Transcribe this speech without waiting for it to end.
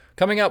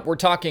Coming up, we're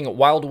talking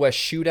Wild West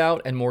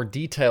Shootout and more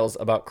details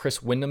about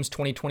Chris Wyndham's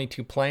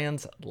 2022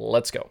 plans.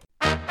 Let's go.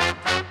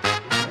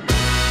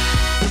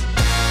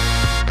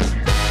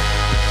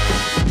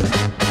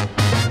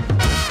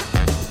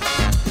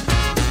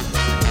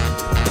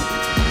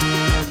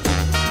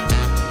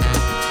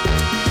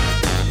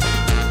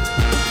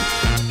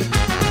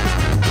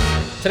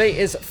 Today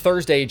is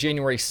Thursday,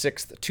 January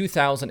 6th,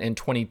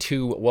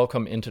 2022.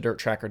 Welcome into Dirt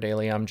Tracker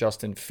Daily. I'm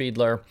Justin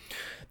Fiedler.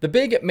 The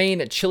big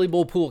main Chili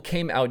Bowl pool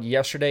came out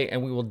yesterday,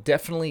 and we will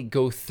definitely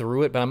go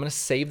through it, but I'm going to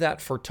save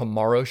that for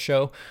tomorrow's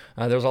show.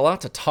 There's a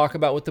lot to talk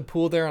about with the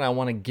pool there, and I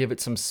want to give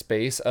it some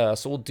space,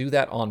 so we'll do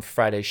that on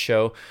Friday's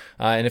show.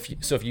 And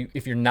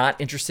if you're not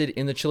interested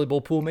in the Chili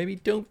Bowl pool, maybe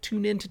don't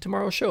tune in to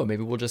tomorrow's show.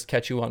 Maybe we'll just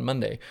catch you on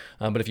Monday.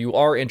 But if you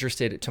are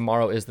interested,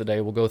 tomorrow is the day.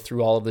 We'll go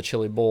through all of the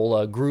Chili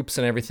Bowl groups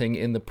and everything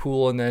in the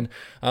pool, and then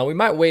we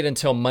might wait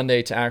until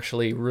Monday to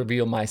actually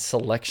reveal my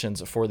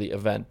selections for the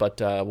event. But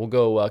we'll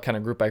go kind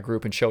of group by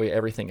group and show you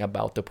everything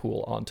about the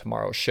pool on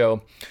tomorrow's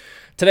show.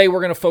 Today, we're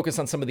going to focus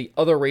on some of the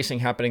other racing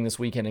happening this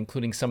weekend,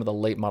 including some of the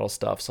late model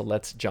stuff. So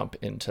let's jump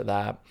into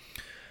that.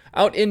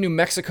 Out in New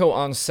Mexico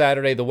on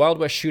Saturday, the Wild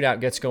West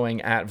Shootout gets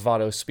going at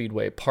Vado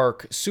Speedway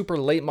Park. Super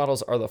late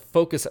models are the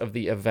focus of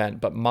the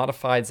event, but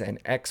modifieds and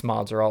X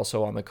mods are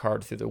also on the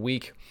card through the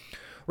week.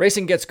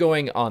 Racing gets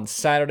going on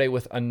Saturday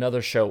with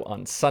another show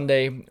on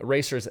Sunday.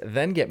 Racers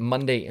then get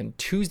Monday and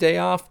Tuesday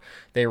off.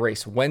 They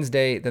race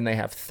Wednesday, then they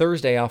have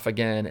Thursday off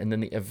again, and then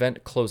the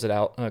event closes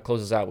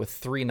out with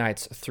 3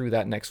 nights through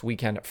that next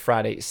weekend,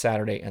 Friday,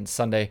 Saturday, and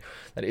Sunday.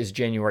 That is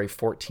January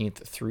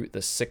 14th through the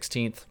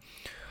 16th.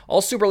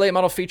 All super late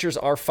model features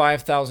are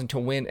 $5,000 to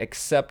win,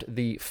 except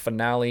the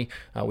finale,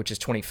 which is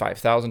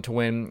 $25,000 to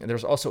win.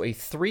 There's also a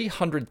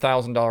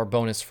 $300,000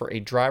 bonus for a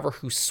driver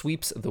who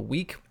sweeps the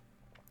week.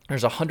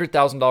 There's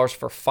 $100,000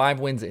 for 5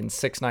 wins in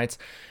 6 nights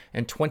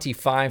and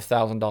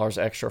 $25,000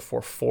 extra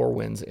for 4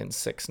 wins in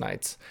 6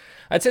 nights.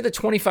 I'd say the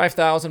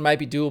 $25,000 might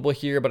be doable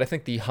here, but I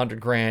think the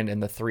 $100,000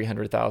 and the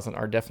 $300,000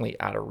 are definitely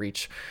out of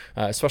reach,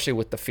 especially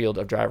with the field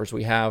of drivers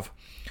we have.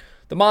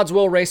 The mods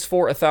will race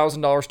for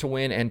 $1,000 to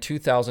win and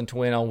 $2,000 to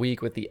win all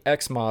week, with the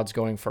X mods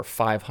going for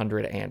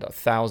 $500 and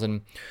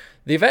 $1,000.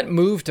 The event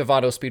moved to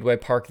Vado Speedway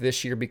Park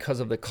this year because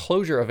of the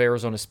closure of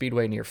Arizona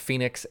Speedway near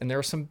Phoenix, and there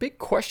are some big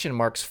question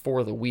marks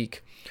for the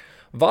week.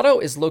 Vado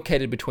is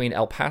located between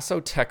El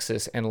Paso,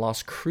 Texas, and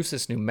Las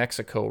Cruces, New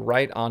Mexico,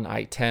 right on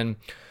I-10,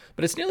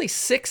 but it's nearly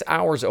 6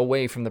 hours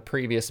away from the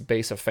previous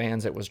base of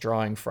fans it was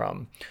drawing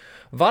from.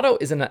 Vado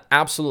is an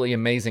absolutely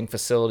amazing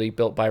facility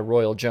built by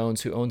Royal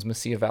Jones, who owns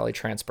Mesilla Valley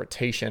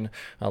Transportation.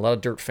 A lot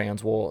of dirt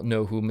fans will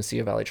know who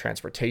Mesilla Valley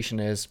Transportation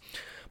is.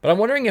 But I'm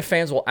wondering if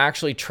fans will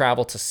actually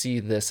travel to see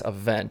this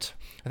event.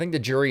 I think the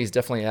jury is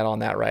definitely out on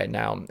that right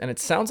now. And it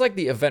sounds like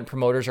the event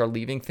promoters are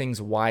leaving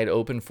things wide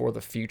open for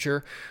the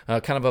future,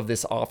 kind of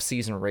this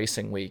off-season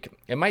racing week.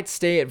 It might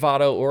stay at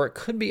Vado, or it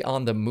could be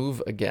on the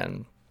move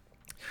again.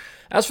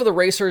 As for the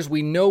racers,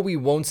 we know we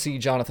won't see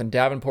Jonathan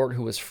Davenport,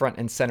 who was front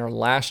and center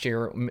last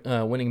year,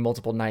 winning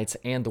multiple nights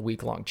and the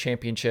week-long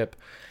championship.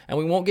 And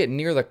we won't get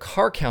near the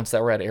car counts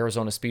that were at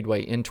Arizona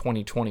Speedway in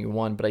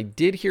 2021, but I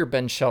did hear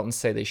Ben Shelton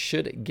say they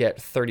should get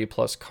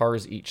 30-plus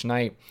cars each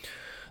night.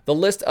 The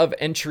list of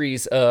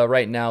entries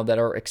right now that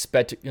are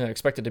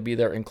expected to be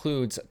there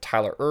includes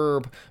Tyler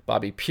Erb,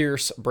 Bobby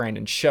Pierce,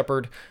 Brandon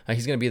Shepard.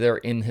 He's going to be there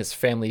in his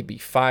family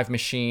B5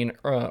 machine.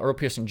 Earl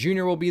Pearson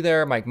Jr. will be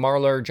there, Mike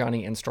Marlar,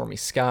 Johnny and Stormy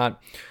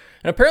Scott.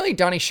 And apparently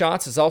Donnie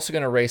Schatz is also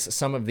going to race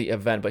some of the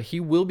event, but he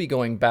will be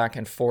going back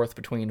and forth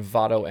between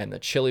Vado and the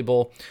Chili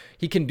Bowl.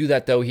 He can do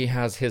that, though. He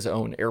has his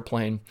own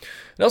airplane.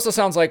 It also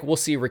sounds like we'll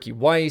see Ricky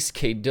Weiss,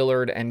 Cade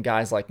Dillard, and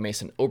guys like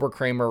Mason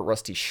Oberkramer,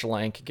 Rusty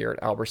Schlenk, Garrett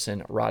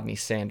Alberson, Rodney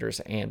Sanders,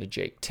 and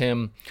Jake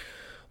Tim.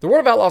 The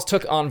World of Outlaws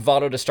took on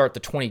Vado to start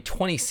the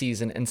 2020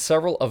 season, and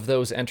several of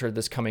those entered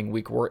this coming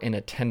week were in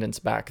attendance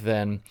back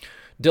then.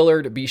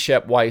 Dillard,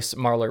 Bishop, Weiss,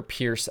 Marlar,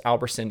 Pierce,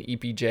 Alberson,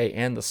 EPJ,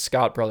 and the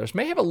Scott brothers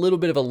may have a little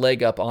bit of a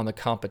leg up on the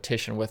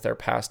competition with their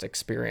past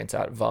experience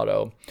at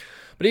Vado.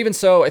 But even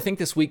so, I think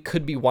this week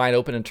could be wide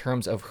open in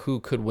terms of who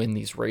could win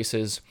these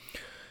races.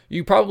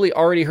 You probably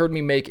already heard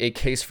me make a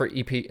case for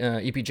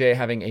EPJ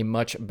having a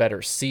much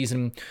better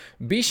season.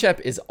 Bishop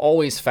is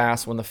always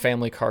fast when the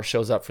family car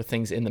shows up for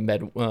things in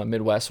the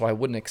Midwest, so I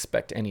wouldn't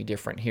expect any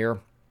different here.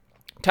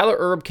 Tyler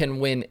Erb can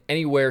win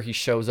anywhere he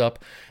shows up,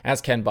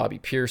 as can Bobby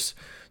Pierce.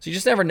 So you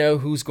just never know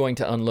who's going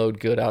to unload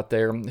good out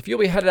there. If you'll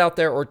be headed out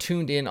there or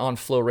tuned in on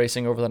Flow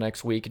Racing over the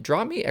next week,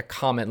 drop me a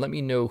comment. Let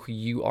me know who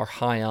you are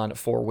high on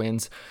for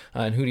wins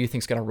and who do you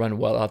think is going to run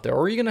well out there.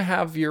 Or are you going to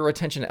have your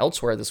attention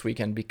elsewhere this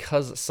weekend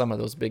because some of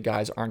those big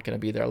guys aren't going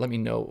to be there? Let me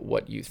know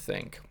what you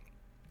think.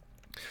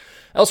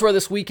 Elsewhere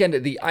this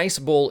weekend, the Ice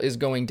Bowl is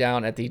going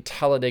down at the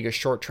Talladega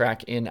Short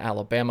Track in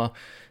Alabama.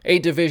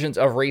 8 divisions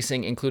of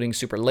racing, including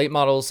super late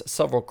models,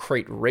 several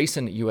crate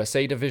racing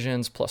USA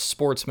divisions, plus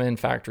sportsmen,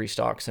 factory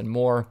stocks, and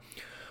more.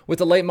 With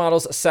the late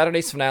models,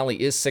 Saturday's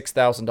finale is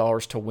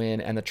 $6,000 to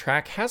win, and the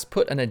track has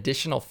put an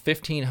additional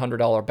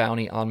 $1,500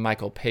 bounty on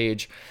Michael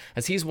Page,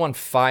 as he's won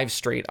 5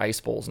 straight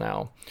Ice Bowls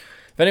now.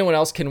 If anyone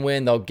else can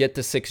win, they'll get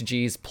the 6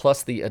 Gs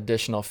plus the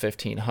additional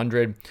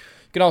 1,500. You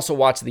can also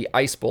watch the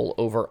Ice Bowl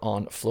over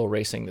on Flow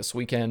Racing this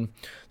weekend.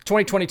 The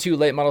 2022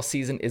 late model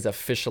season is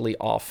officially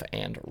off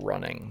and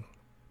running.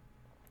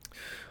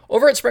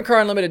 Over at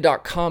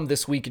SprintCarUnlimited.com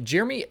this week,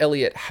 Jeremy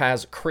Elliott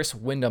has Chris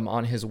Windom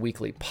on his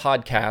weekly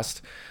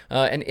podcast.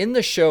 And in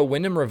the show,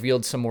 Windom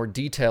revealed some more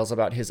details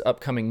about his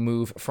upcoming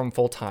move from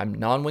full-time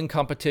non-wing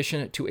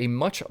competition to a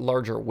much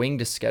larger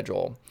winged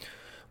schedule.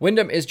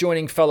 Windom is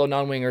joining fellow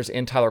non-wingers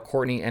in Tyler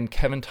Courtney and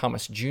Kevin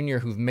Thomas Jr.,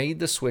 who've made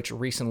the switch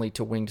recently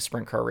to winged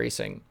sprint car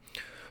racing.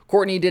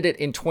 Courtney did it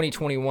in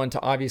 2021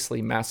 to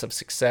obviously massive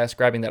success,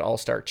 grabbing that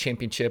All-Star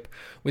Championship,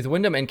 with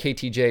Windom and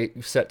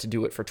KTJ set to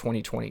do it for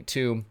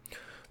 2022.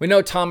 We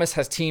know Thomas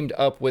has teamed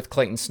up with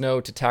Clayton Snow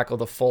to tackle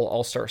the full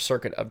All-Star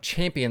Circuit of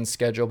Champions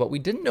schedule, but we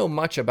didn't know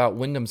much about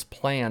Windom's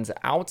plans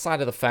outside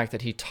of the fact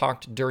that he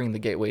talked during the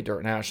Gateway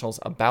Dirt Nationals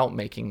about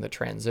making the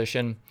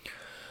transition.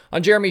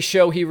 On Jeremy's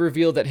show, he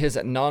revealed that his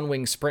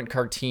non-wing sprint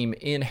car team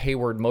in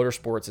Hayward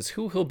Motorsports is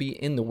who he'll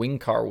be in the wing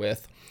car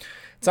with.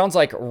 It sounds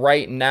like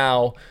right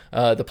now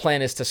the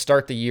plan is to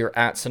start the year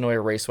at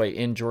Senoia Raceway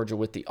in Georgia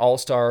with the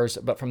All-Stars,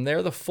 but from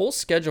there the full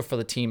schedule for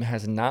the team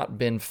has not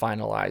been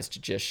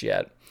finalized just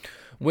yet.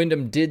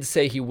 Windom did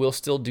say he will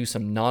still do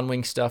some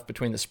non-wing stuff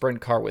between the sprint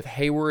car with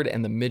Hayward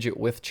and the midget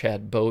with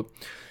Chad Boat.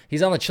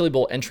 He's on the Chili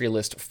Bowl entry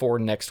list for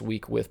next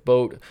week with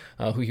Boat,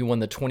 who he won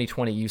the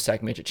 2020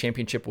 USAC Midget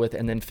Championship with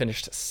and then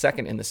finished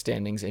second in the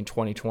standings in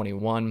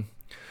 2021.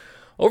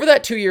 Over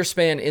that 2-year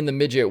span in the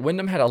midget,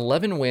 Windom had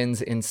 11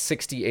 wins in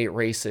 68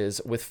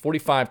 races with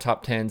 45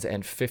 top 10s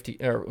and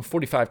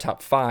 45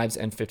 top 5s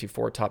and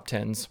 54 top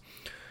 10s.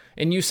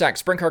 In USAC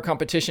sprint car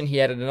competition,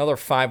 he added another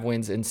 5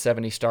 wins in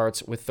 70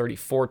 starts with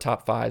 34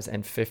 top 5s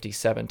and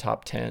 57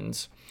 top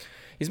 10s.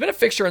 He's been a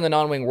fixture in the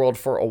non-wing world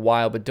for a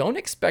while, but don't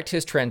expect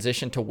his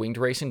transition to winged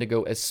racing to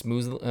go as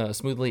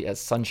smoothly as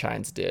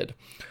Sunshine's did.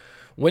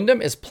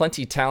 Windom is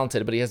plenty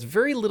talented, but he has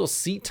very little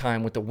seat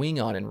time with the wing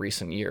on in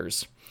recent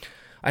years.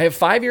 I have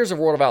 5 years of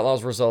World of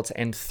Outlaws results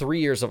and 3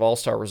 years of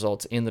All-Star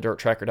results in the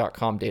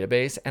DirtTracker.com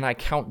database, and I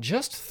count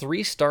just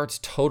 3 starts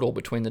total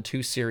between the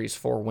 2 series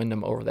for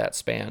Windom over that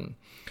span.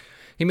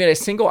 He made a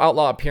single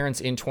Outlaw appearance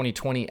in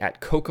 2020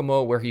 at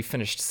Kokomo, where he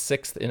finished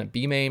 6th in a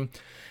B-Main,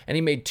 and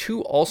he made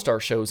 2 All-Star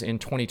shows in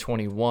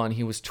 2021.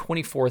 He was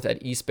 24th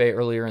at East Bay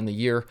earlier in the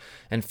year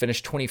and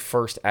finished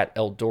 21st at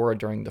Eldora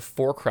during the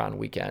Four Crown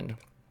weekend.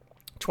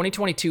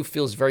 2022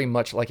 feels very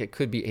much like it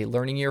could be a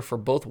learning year for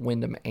both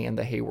Windom and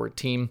the Hayward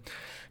team,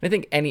 and I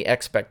think any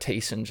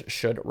expectations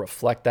should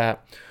reflect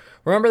that.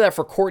 Remember that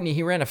for Courtney,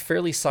 he ran a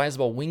fairly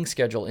sizable wing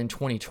schedule in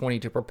 2020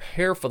 to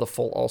prepare for the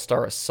full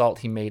All-Star assault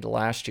he made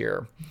last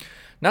year.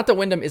 Not that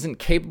Windom isn't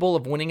capable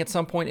of winning at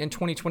some point in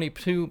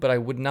 2022, but I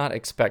would not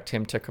expect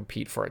him to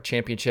compete for a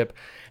championship,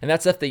 and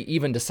that's if they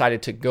even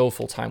decided to go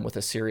full-time with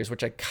a series,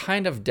 which I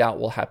kind of doubt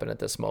will happen at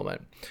this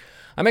moment.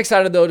 I'm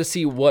excited, though, to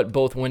see what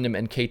both Windom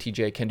and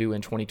KTJ can do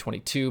in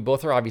 2022.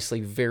 Both are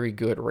obviously very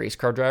good race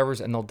car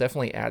drivers, and they'll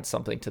definitely add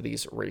something to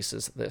these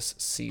races this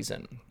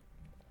season.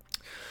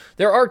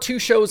 There are 2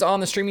 shows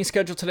on the streaming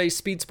schedule today.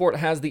 Speed Sport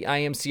has the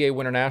IMCA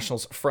Winter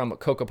Nationals from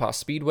Cocopah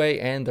Speedway,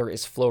 and there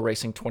is Flow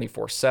Racing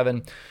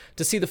 24/7.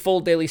 To see the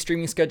full daily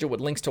streaming schedule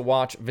with links to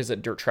watch,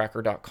 visit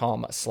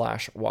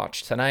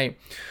dirttracker.com/watch tonight.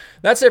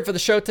 That's it for the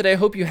show today.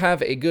 Hope you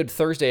have a good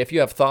Thursday. If you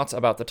have thoughts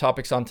about the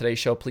topics on today's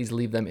show, please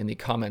leave them in the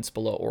comments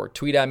below or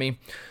tweet at me.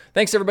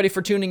 Thanks everybody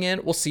for tuning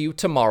in. We'll see you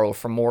tomorrow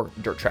for more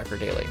Dirt Tracker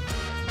Daily.